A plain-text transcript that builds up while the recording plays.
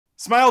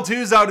Smile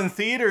 2's out in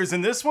theaters,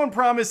 and this one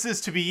promises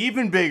to be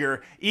even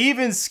bigger,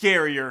 even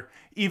scarier,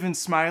 even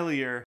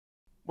smilier.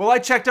 Well, I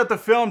checked out the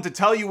film to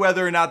tell you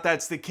whether or not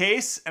that's the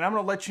case, and I'm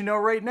gonna let you know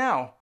right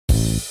now.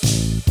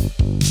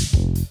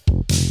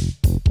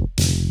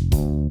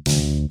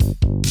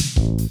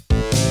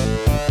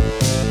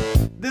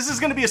 This is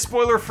going to be a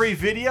spoiler-free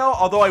video,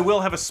 although I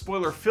will have a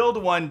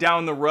spoiler-filled one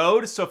down the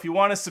road, so if you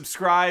want to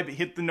subscribe,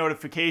 hit the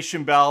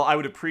notification bell, I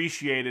would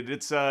appreciate it.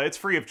 It's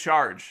free of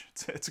charge.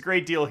 It's a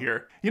great deal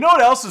here. You know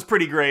what else is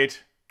pretty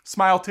great?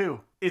 Smile 2.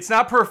 It's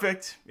not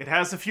perfect, it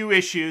has a few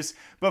issues,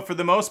 but for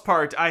the most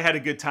part, I had a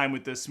good time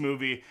with this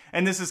movie,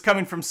 and this is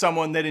coming from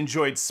someone that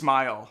enjoyed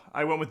Smile.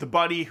 I went with a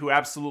buddy who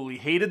absolutely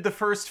hated the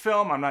first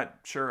film. I'm not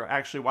sure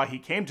actually why he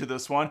came to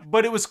this one,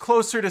 but it was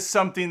closer to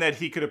something that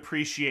he could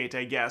appreciate,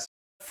 I guess.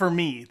 For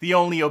me, the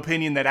only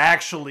opinion that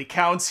actually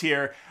counts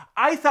here,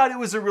 I thought it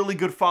was a really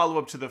good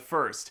follow-up to the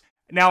first.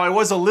 Now, I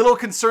was a little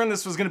concerned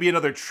this was going to be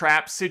another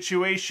trap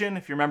situation,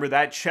 if you remember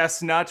that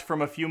chestnut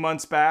from a few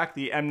months back,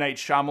 the M. Night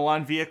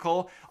Shyamalan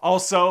vehicle,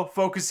 also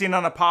focusing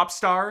on a pop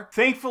star.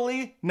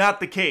 Thankfully, not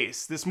the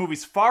case. This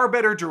movie's far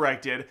better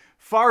directed,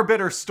 far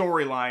better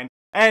storyline,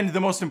 and the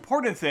most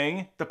important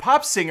thing, the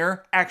pop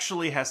singer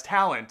actually has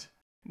talent.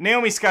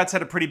 Naomi Scott's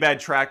had a pretty bad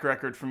track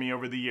record for me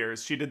over the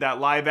years. She did that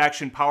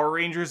live-action Power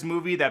Rangers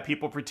movie that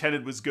people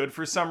pretended was good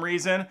for some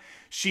reason.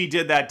 She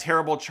did that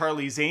terrible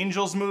Charlie's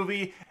Angels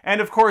movie.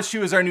 And of course, she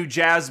was our new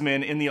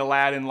Jasmine in the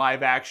Aladdin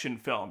live-action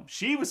film.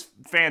 She was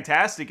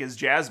fantastic as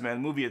Jasmine.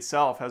 The movie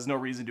itself has no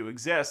reason to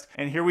exist.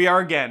 And here we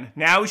are again.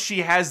 Now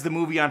she has the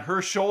movie on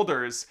her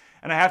shoulders.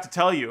 And I have to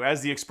tell you,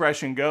 as the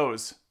expression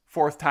goes,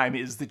 fourth time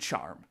is the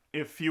charm.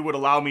 If you would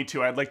allow me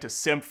to, I'd like to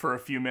simp for a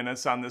few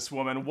minutes on this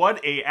woman.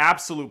 What a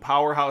absolute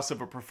powerhouse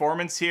of a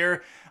performance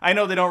here. I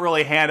know they don't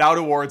really hand out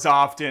awards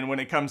often when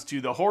it comes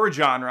to the horror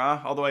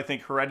genre, although I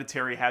think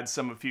Hereditary had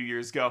some a few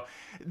years ago.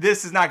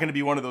 This is not going to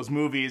be one of those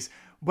movies,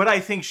 but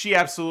I think she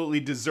absolutely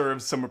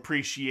deserves some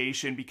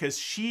appreciation because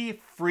she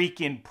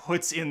freaking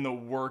puts in the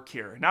work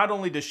here. Not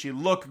only does she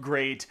look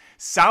great,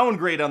 sound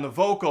great on the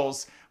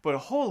vocals, but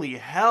holy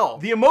hell,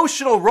 the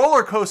emotional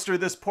roller coaster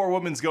this poor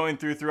woman's going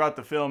throughout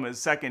the film is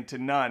second to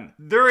none.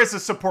 There is a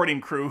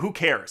supporting crew, who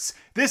cares?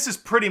 This is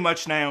pretty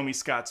much Naomi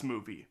Scott's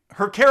movie.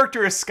 Her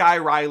character is Sky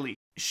Riley.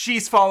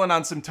 She's fallen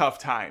on some tough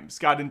times,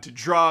 got into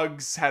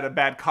drugs, had a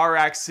bad car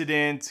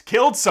accident,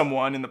 killed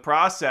someone in the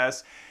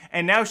process,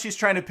 and now she's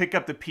trying to pick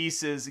up the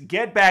pieces,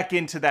 get back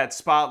into that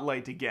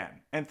spotlight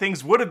again. And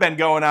things would have been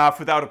going off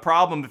without a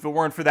problem if it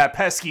weren't for that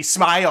pesky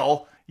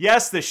Smile.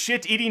 Yes, the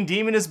shit-eating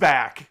demon is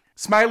back.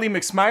 Smiley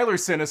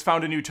McSmilerson has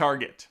found a new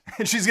target,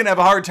 and she's gonna have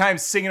a hard time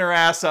singing her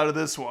ass out of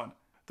this one.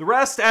 The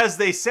rest, as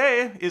they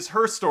say, is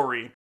her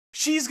story.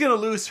 She's gonna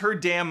lose her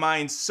damn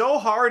mind so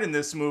hard in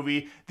this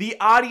movie, the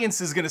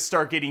audience is gonna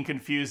start getting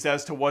confused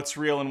as to what's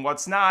real and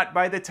what's not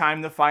by the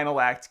time the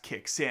final act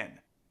kicks in.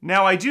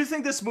 Now, I do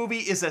think this movie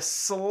is a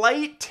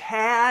slight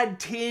tad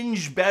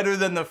tinge better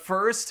than the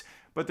first,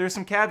 but there's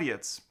some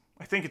caveats.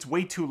 I think it's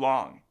way too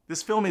long.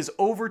 This film is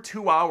over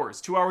 2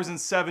 hours, 2 hours and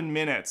 7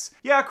 minutes.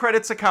 Yeah,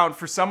 credits account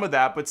for some of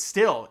that, but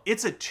still,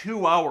 it's a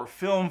 2-hour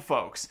film,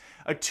 folks.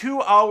 A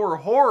 2-hour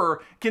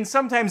horror can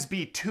sometimes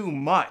be too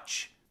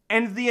much.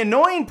 And the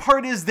annoying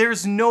part is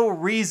there's no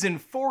reason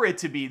for it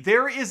to be.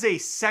 There is a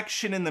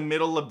section in the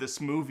middle of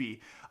this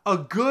movie. A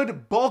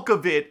good bulk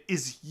of it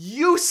is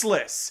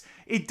useless.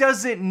 It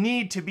doesn't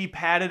need to be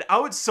padded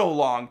out so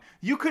long.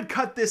 You could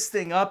cut this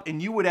thing up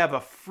and you would have a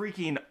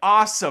freaking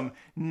awesome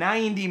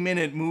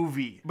 90-minute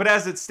movie. But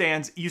as it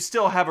stands, you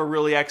still have a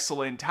really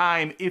excellent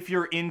time if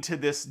you're into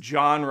this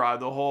genre.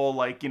 The whole,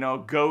 like, you know,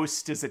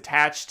 ghost is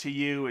attached to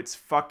you, it's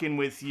fucking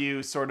with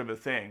you sort of a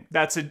thing.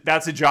 That's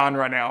a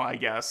genre now, I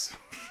guess.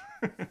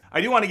 I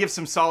do want to give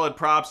some solid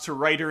props to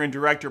writer and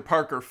director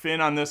Parker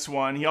Finn on this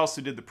one. He also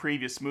did the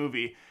previous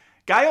movie.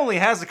 Guy only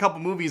has a couple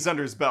movies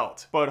under his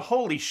belt, but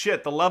holy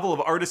shit, the level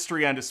of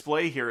artistry on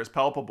display here is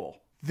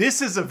palpable.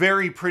 This is a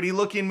very pretty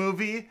looking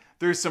movie.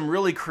 There's some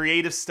really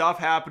creative stuff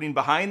happening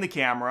behind the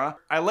camera.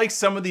 I like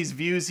some of these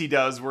views he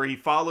does where he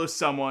follows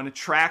someone,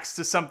 tracks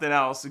to something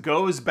else,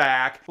 goes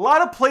back. A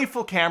lot of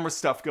playful camera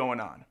stuff going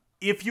on.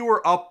 If you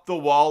were up the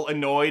wall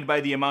annoyed by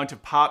the amount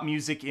of pop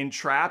music in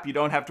Trap, you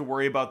don't have to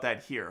worry about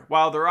that here.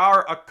 While there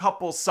are a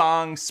couple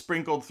songs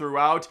sprinkled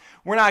throughout,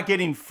 we're not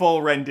getting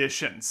full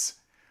renditions.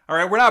 All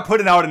right, we're not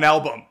putting out an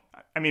album.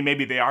 I mean,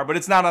 maybe they are, but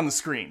it's not on the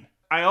screen.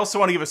 I also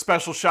want to give a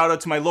special shout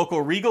out to my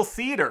local Regal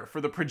Theater for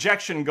the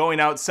projection going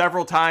out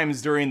several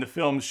times during the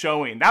film's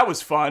showing. That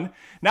was fun.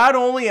 Not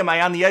only am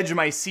I on the edge of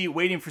my seat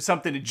waiting for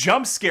something to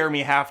jump scare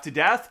me half to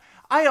death,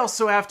 I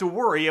also have to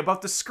worry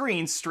about the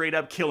screen straight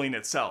up killing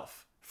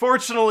itself.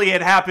 Fortunately,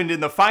 it happened in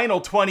the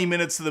final 20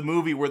 minutes of the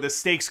movie where the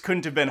stakes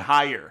couldn't have been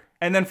higher.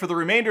 And then for the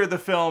remainder of the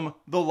film,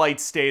 the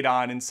lights stayed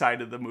on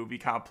inside of the movie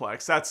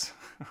complex. That's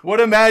what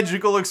a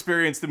magical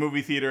experience the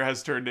movie theater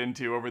has turned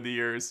into over the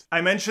years. I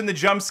mentioned the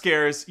jump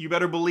scares. You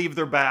better believe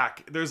they're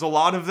back. There's a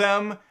lot of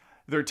them.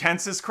 They're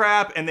tense as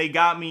crap, and they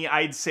got me,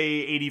 I'd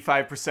say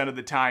 85% of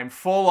the time.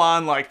 Full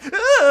on like,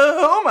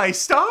 oh my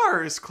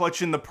stars,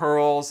 clutching the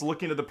pearls,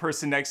 looking at the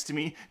person next to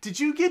me. Did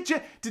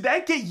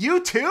that get you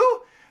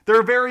too?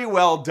 They're very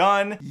well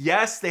done.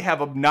 Yes, they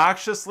have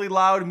obnoxiously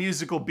loud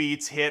musical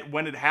beats hit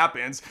when it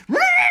happens.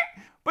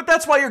 But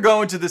that's why you're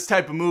going to this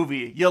type of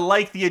movie. You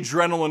like the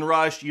adrenaline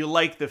rush, you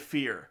like the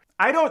fear.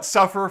 I don't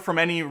suffer from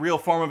any real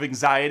form of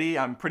anxiety.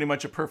 I'm pretty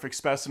much a perfect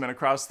specimen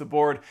across the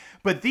board.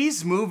 But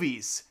these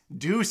movies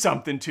do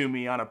something to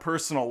me on a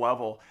personal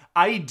level.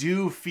 I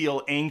do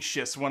feel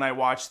anxious when I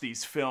watch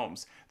these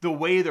films. The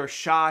way they're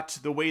shot,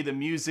 the way the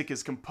music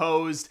is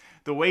composed,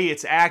 the way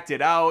it's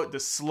acted out, the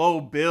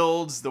slow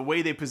builds, the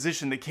way they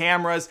position the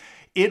cameras,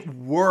 it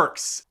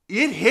works.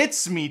 It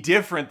hits me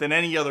different than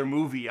any other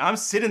movie. I'm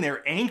sitting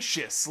there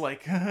anxious,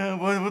 like,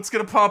 what's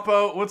gonna pop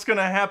out? What's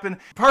gonna happen?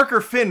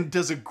 Parker Finn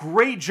does a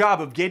great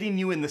job of getting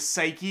you in the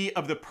psyche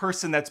of the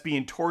person that's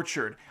being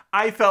tortured.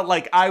 I felt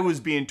like I was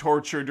being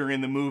tortured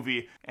during the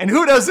movie. And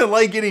who doesn't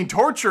like getting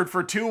tortured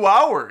for 2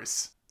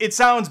 hours? It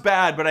sounds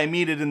bad, but I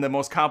mean it in the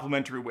most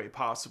complimentary way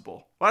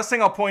possible. Last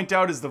thing I'll point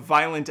out is the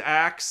violent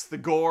acts, the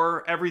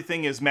gore,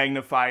 everything is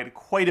magnified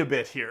quite a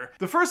bit here.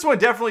 The first one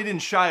definitely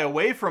didn't shy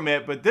away from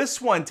it, but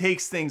this one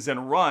takes things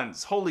and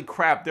runs. Holy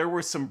crap, there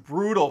were some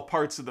brutal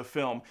parts of the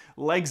film.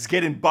 Legs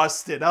getting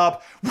busted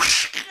up,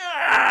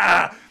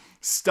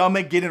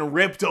 stomach getting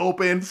ripped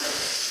open,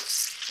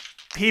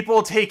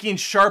 people taking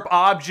sharp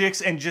objects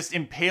and just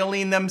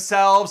impaling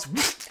themselves.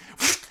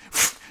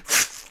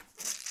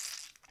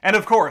 And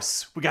of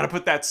course, we gotta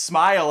put that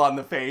smile on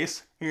the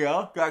face. You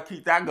know, gotta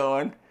keep that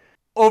going.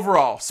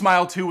 Overall,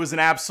 Smile 2 was an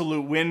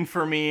absolute win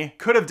for me.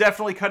 Could have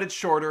definitely cut it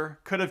shorter.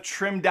 Could have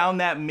trimmed down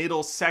that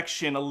middle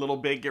section a little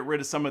bit, get rid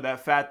of some of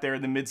that fat there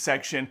in the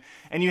midsection,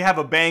 and you have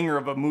a banger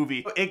of a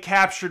movie. It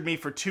captured me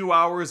for 2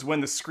 hours when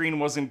the screen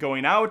wasn't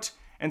going out.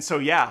 And so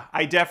yeah,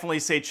 I definitely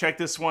say check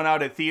this one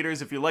out at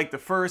theaters if you like the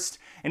first.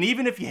 And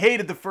even if you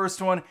hated the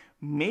first one,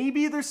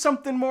 maybe there's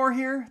something more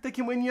here that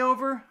can win you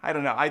over. I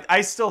don't know. I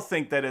still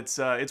think that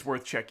it's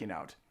worth checking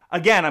out.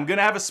 Again, I'm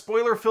gonna have a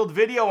spoiler-filled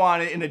video on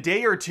it in a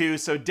day or two,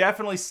 so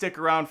definitely stick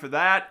around for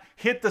that.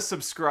 Hit the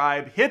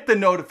subscribe, hit the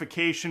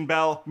notification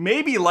bell,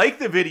 maybe like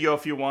the video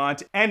if you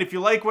want, and if you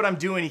like what I'm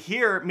doing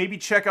here, maybe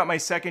check out my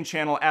second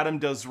channel, Adam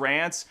Does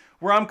Rants,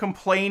 where I'm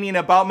complaining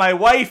about my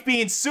wife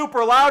being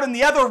super loud in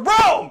the other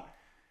room!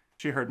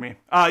 She heard me.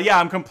 Yeah,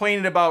 I'm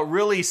complaining about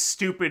really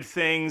stupid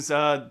things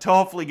to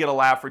hopefully get a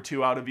laugh or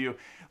two out of you.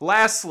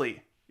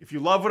 Lastly, if you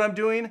love what I'm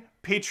doing,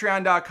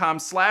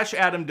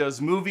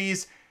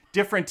 patreon.com/AdamDoesMovies.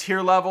 Different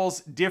tier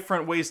levels,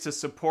 different ways to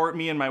support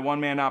me in my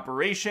one-man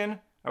operation.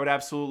 I would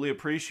absolutely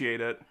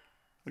appreciate it.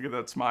 Look at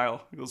that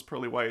smile, those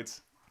pearly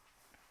whites.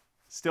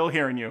 Still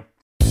hearing you.